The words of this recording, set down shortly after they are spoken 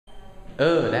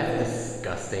Oh, that's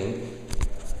disgusting.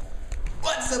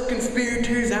 What's up,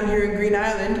 conspirators? I'm here in Green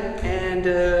Island, and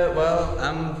well,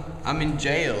 I'm in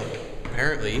jail,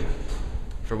 apparently.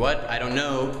 For what? I don't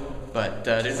know. But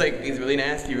there's like these really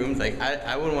nasty rooms. Like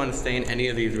I wouldn't want to stay in any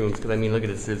of these rooms because I mean, look at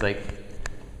this. There's like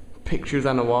pictures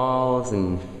on the walls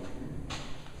and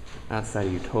outside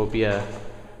of Utopia.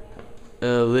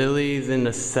 Lilies in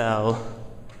the cell.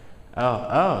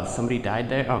 Oh, somebody died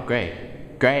there? Oh,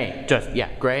 great. Great.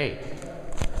 Great.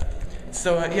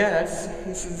 So, yeah,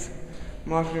 this is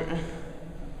Mark.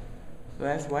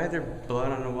 Why is there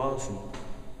blood on the walls?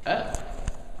 Oh.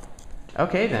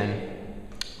 Okay, then.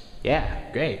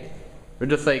 Yeah, great. We're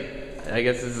just like, I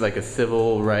guess this is like a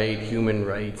civil right, human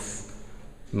rights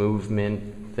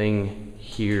movement thing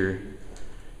here.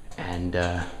 And,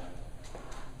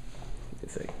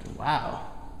 it's like, wow.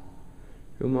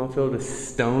 Room all filled with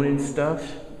stone and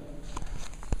stuff.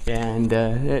 And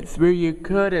that's where you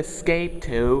could escape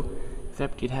to.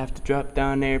 Except you'd have to drop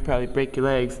down there, probably break your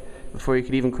legs before you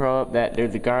could even crawl up that.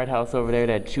 There's a guardhouse over there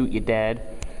that'd shoot you dead.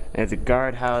 There's a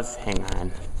guardhouse, hang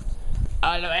on.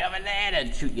 All the way over there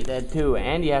that'd shoot you dead too.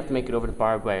 And you have to make it over to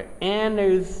barbed wire. And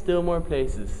there's still more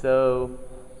places. So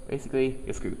basically,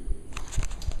 you're screwed.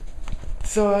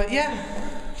 So yeah.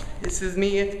 This is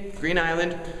me at Green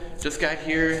Island. Just got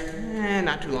here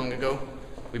not too long ago.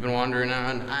 We've been wandering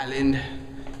on island,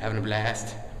 having a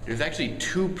blast. There's actually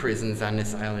 2 prisons on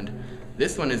this island.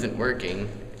 This one isn't working,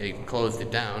 they closed it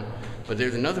down. But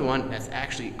there's another one that's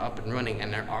actually up and running,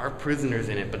 and there are prisoners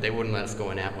in it, but they wouldn't let us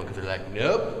go in that one because they're like,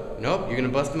 nope, you're gonna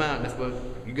bust them out. That's what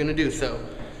you're gonna do. So,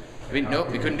 I mean, nope,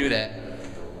 we couldn't do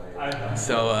that.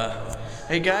 So,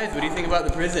 hey guys, what do you think about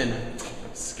the prison?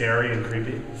 Scary and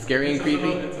creepy. Scary and creepy?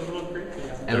 It's a little creepy.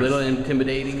 And a little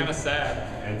intimidating. It's kind of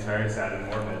sad. And it's very sad and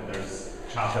morbid. There's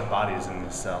chopped up bodies in the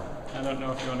cell. I don't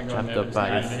know if you want to go in Chopped there. up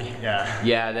bodies. Yeah.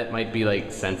 Yeah, that might be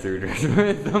like censored or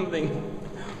something.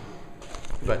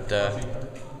 But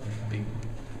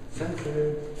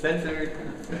censored.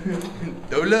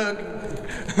 Don't look.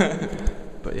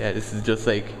 But yeah, this is just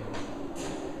like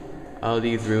all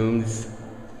these rooms,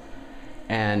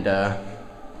 and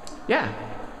yeah.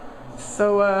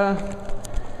 So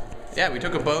yeah, we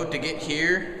took a boat to get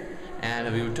here,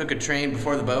 and we took a train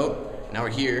before the boat. Now we're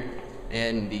here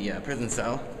in the prison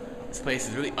cell. This place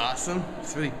is really awesome.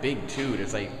 It's really big too.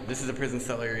 There's like, this is a prison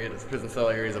cell area. There's prison cell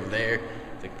areas over there.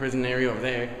 There's like prison area over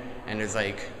there, and there's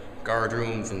like guard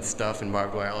rooms and stuff and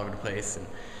barbed wire all over the place. And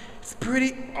it's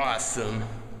pretty awesome.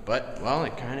 But well,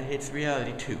 it kind of hits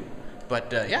reality too.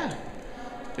 But yeah.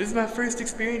 This is my first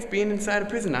experience being inside a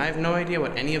prison. I have no idea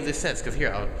what any of this says, because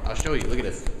here, I'll show you. Look at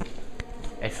this.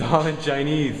 It's all in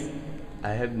Chinese. I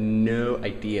have no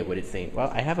idea what it's saying. Well,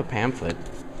 I have a pamphlet.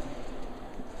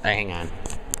 Hang on.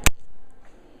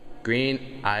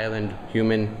 Green Island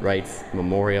Human Rights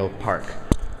Memorial Park.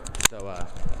 So,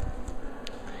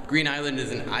 Green Island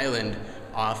is an island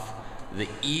off the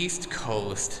east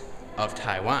coast of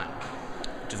Taiwan,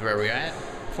 which is where we're at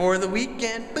for the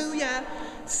weekend. Booyah!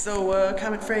 So,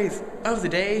 comment phrase of the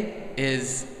day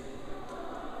is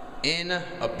in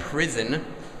a prison.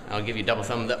 I'll give you double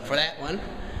thumbs up for that one.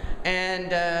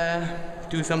 And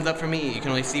 2 thumbs up for me. You can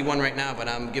only see one right now, but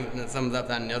I'm giving a thumbs up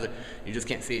on the other. You just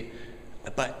can't see it.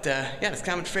 But yeah, this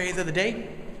comment phrase of the day.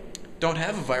 Don't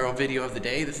have a viral video of the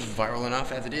day. This is viral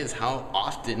enough as it is. How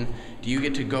often do you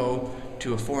get to go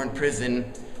to a foreign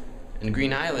prison in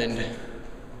Green Island,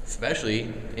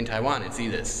 especially in Taiwan, and see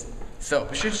this? So,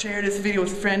 be sure to share this video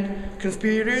with a friend,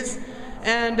 conspirators.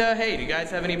 And hey, do you guys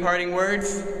have any parting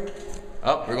words?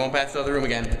 Oh, we're going past the other room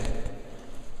again.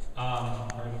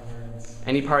 Parting words.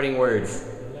 Any parting words?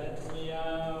 Let me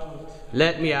out.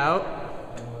 Let me out?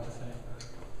 I don't know what to say.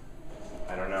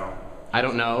 I don't know. I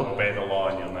don't know. Obey the law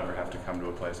and you'll never have to come to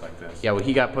a place like this. Yeah, well,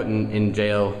 he got put in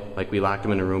jail. Like, we locked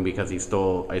him in a room because he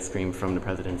stole ice cream from the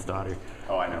president's daughter.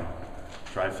 Oh, I know.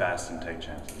 Drive fast and take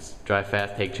chances. Drive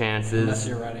fast, take chances. Unless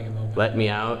you're riding a moped. Let me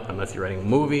out, unless you're writing a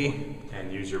movie.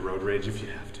 And use your road rage if you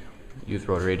have to. Use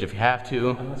road rage if you have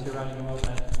to. Unless you're riding a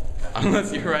moped.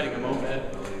 Unless you're riding a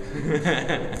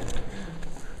moped.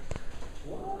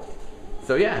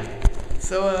 So yeah.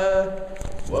 So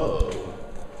whoa.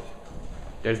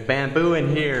 There's bamboo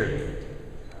in here.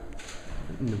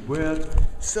 What in the world?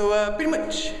 So pretty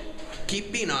much,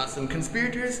 keep being awesome,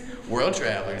 conspirators, world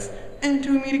travelers, and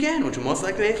until we meet again, which will most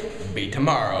likely be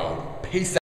tomorrow. Peace out.